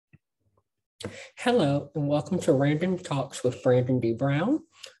Hello, and welcome to Random Talks with Brandon D. Brown.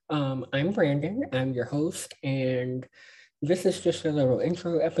 I'm Brandon, I'm your host, and this is just a little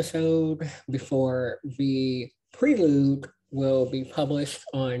intro episode before the prelude will be published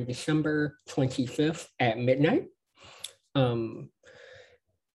on December 25th at midnight. Um,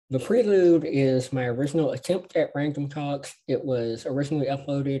 the prelude is my original attempt at Random Talks. It was originally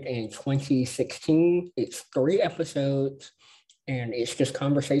uploaded in 2016. It's 3 episodes, and it's just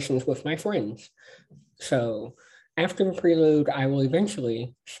conversations with my friends. So after the prelude, I will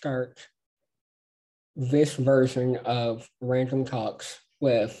eventually start this version of Random Talks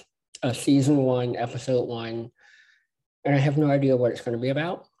with a season 1, episode 1, and I have no idea what it's going to be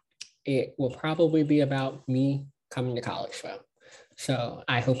about. It will probably be about me coming to college, though. So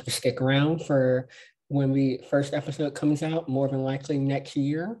I hope to stick around for when the first episode comes out, more than likely next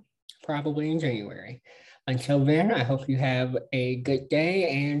year, probably in January. Until then, I hope you have a good day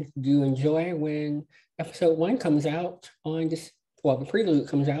and do enjoy when episode 1 comes out on this, well, the prelude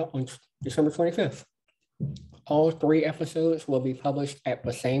comes out on December 25th. All 3 episodes will be published at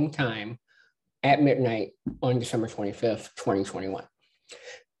the same time at midnight on December 25th, 2021.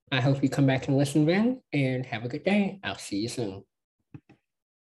 I hope you come back and listen then and have a good day. I'll see you soon.